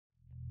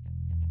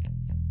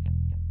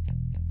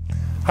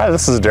Hi,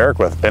 this is Derek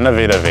with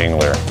Innovative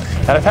Angler,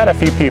 and I've had a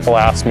few people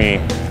ask me,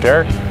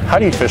 Derek, how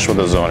do you fish with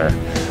a zoner?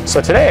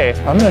 So today,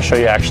 I'm going to show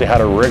you actually how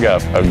to rig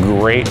up a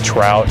great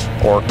trout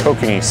or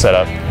kokanee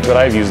setup that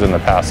I've used in the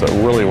past that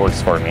really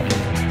works for me.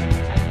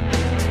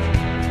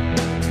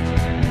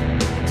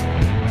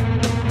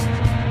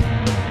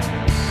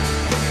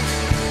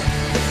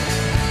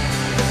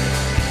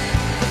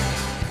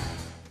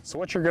 So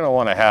what you're going to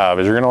want to have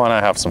is you're going to want to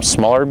have some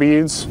smaller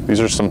beads. These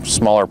are some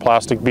smaller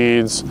plastic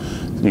beads.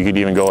 You could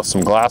even go with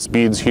some glass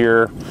beads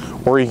here,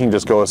 or you can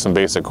just go with some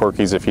basic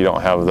corkies if you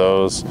don't have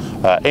those.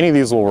 Any of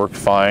these will work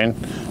fine.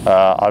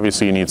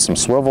 Obviously you need some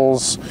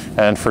swivels,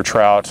 and for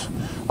trout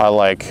I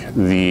like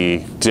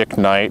the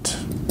Nite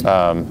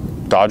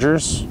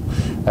Dodgers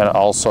and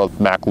also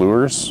Mack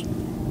lures.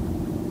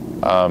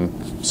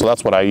 So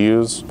that's what I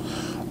use.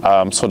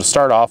 So to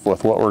start off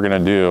with, what we're going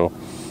to do,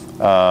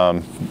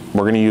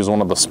 we're going to use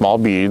one of the small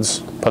beads,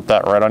 put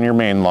that right on your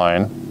main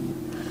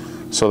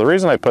line. So the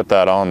reason I put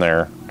that on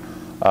there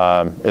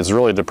is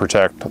really to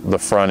protect the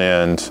front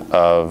end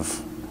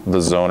of the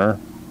zoner.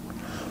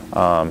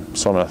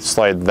 So I'm going to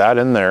slide that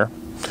in there,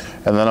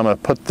 and then I'm going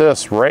to put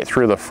this right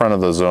through the front of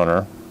the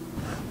zoner.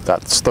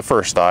 That's the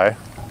first eye,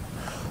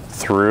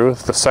 through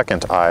the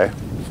second eye,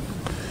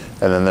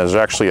 and then there's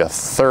actually a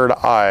third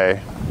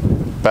eye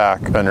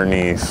back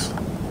underneath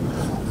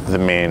the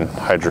main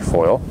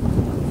hydrofoil.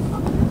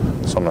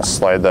 So I'm going to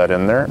slide that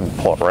in there and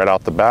pull it right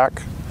out the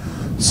back.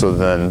 So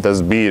then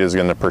this bead is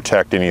going to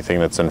protect anything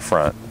that's in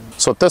front.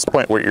 So at this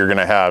point, what you're going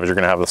to have is you're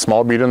going to have the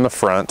small bead in the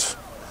front,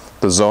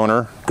 the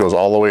zoner goes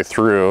all the way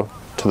through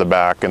to the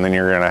back, and then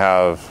you're going to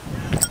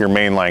have your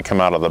main line come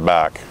out of the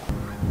back.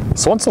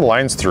 So once the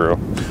line's through,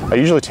 I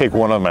usually take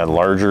one of my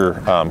larger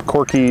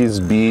corkies,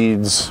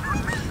 beads.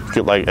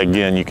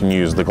 Again, you can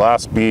use the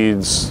glass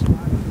beads,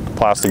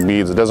 plastic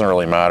beads, it doesn't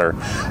really matter.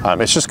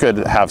 It's just good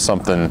to have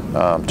something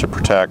to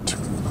protect.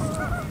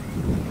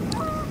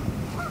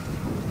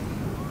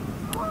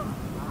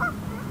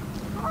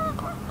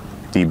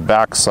 The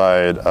back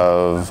side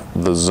of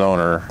the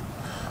zoner.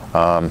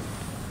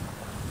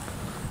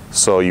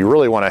 So you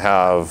really want to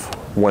have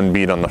one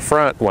bead on the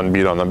front, one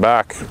bead on the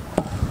back.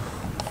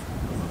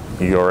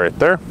 You go right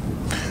there.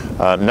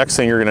 Next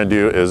thing you're going to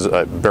do is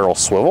a barrel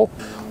swivel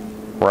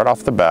right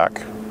off the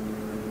back.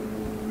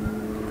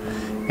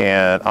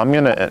 And I'm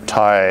going to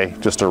tie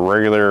just a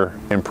regular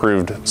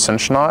improved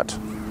cinch knot.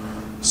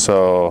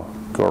 So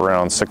go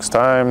around 6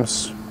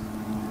 times.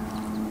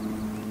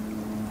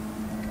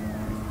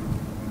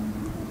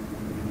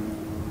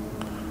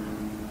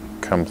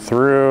 Come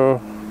through.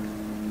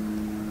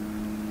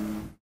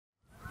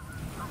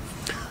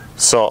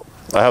 So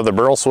I have the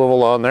barrel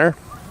swivel on there.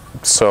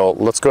 So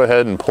let's go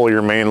ahead and pull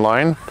your main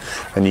line,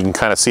 and you can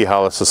kind of see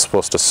how this is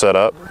supposed to set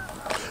up.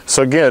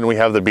 So again, we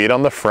have the bead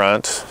on the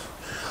front,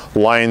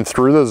 line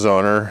through the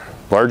zoner,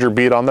 larger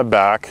bead on the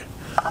back,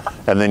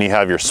 and then you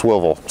have your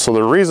swivel. So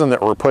the reason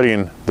that we're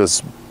putting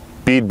this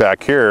bead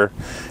back here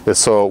is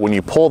so when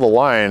you pull the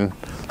line,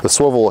 the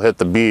swivel will hit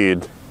the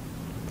bead,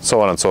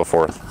 so on and so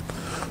forth.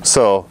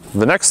 So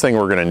the next thing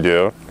we're going to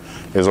do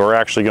is we're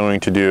actually going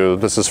to do,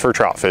 this is for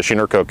trout fishing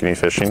or kokanee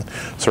fishing,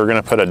 so we're going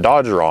to put a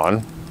dodger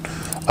on.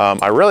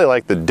 I really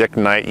like the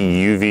Nite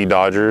UV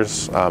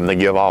dodgers. They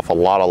give off a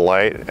lot of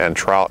light, and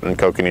trout and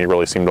kokanee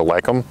really seem to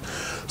like them.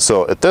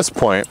 So at this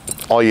point,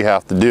 all you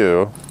have to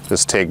do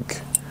is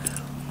take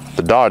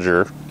the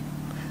dodger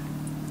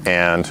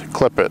and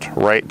clip it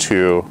right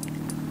to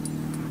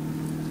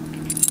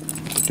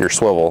your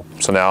swivel.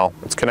 So now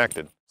it's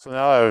connected. So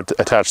now I've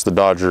attached the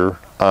dodger,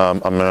 I'm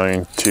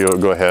going to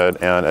go ahead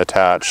and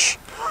attach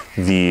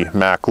the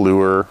Mack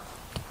lure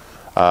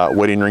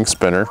wedding ring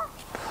spinner.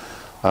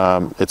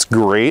 It's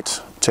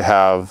great to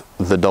have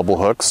the double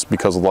hooks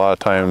because a lot of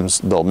times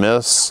they'll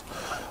miss,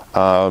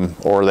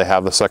 or they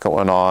have the second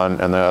one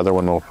on and the other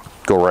one will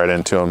go right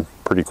into them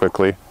pretty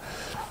quickly.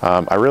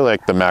 I really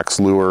like the Mack's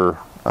lure,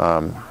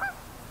 the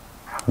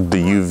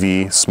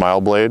UV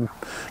smile blade,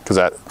 because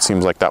that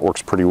seems like that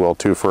works pretty well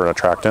too for an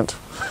attractant.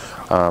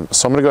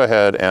 So I'm going to go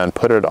ahead and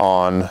put it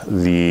on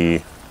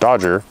the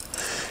dodger,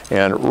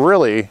 and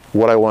really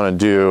what I want to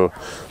do,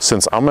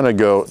 since I'm going to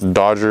go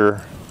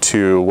dodger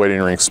to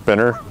wedding ring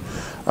spinner,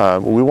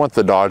 we want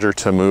the dodger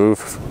to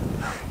move,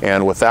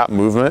 and with that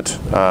movement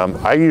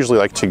I usually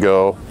like to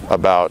go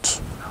about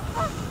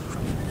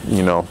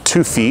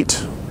 2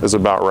 feet is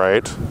about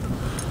right,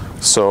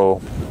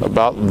 so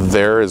about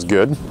there is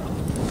good.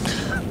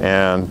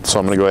 And so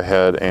I'm going to go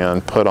ahead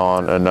and put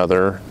on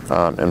another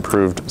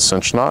improved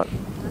cinch knot.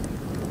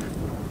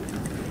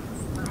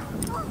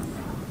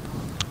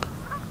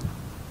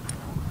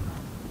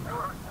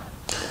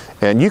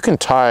 And you can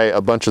tie a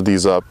bunch of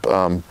these up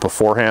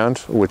beforehand,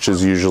 which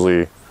is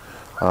usually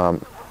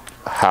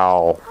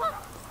how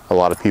a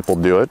lot of people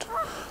do it.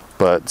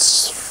 But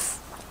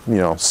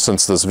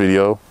since this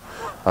video,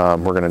 we're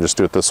going to just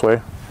do it this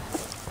way.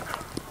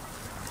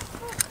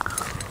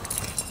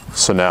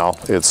 So now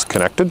it's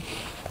connected.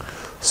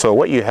 So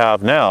what you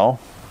have now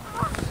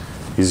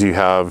is you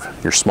have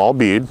your small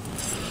bead,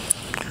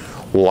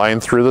 line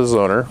through the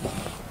zoner,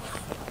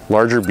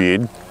 larger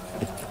bead,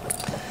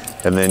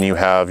 and then you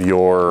have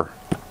your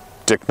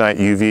Nite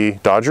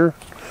UV Dodger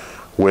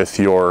with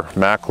your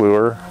Mack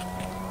lure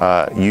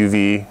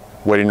UV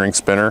wedding ring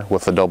spinner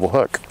with a double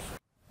hook.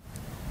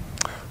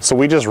 So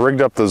we just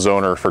rigged up the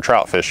zoner for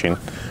trout fishing,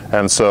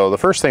 and so the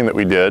first thing that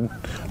we did,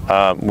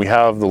 we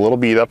have the little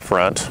bead up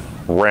front,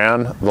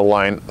 ran the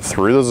line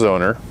through the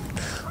zoner.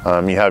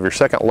 You have your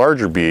second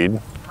larger bead.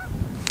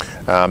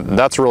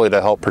 That's really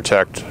to help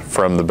protect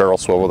from the barrel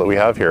swivel that we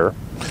have here.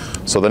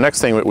 So the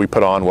next thing that we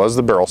put on was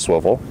the barrel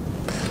swivel,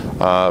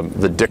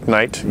 the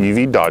Nite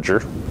UV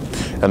Dodger,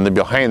 and then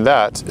behind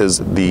that is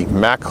the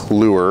Mack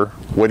lure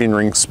wedding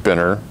ring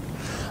spinner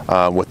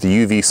with the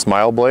UV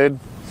smile blade,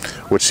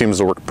 which seems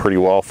to work pretty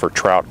well for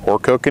trout or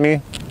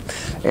kokanee.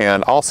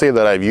 And I'll say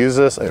that I've used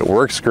this, it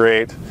works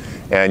great,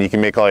 and you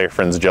can make all your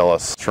friends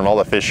jealous from all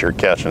the fish you're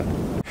catching.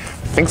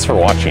 Thanks for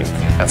watching,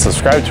 and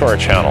subscribe to our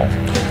channel,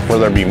 where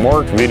there'll be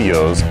more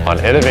videos on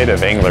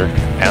Innovative Angler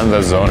and the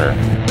Zoner.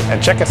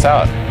 And check us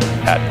out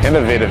at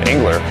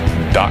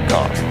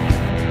innovativeangler.com.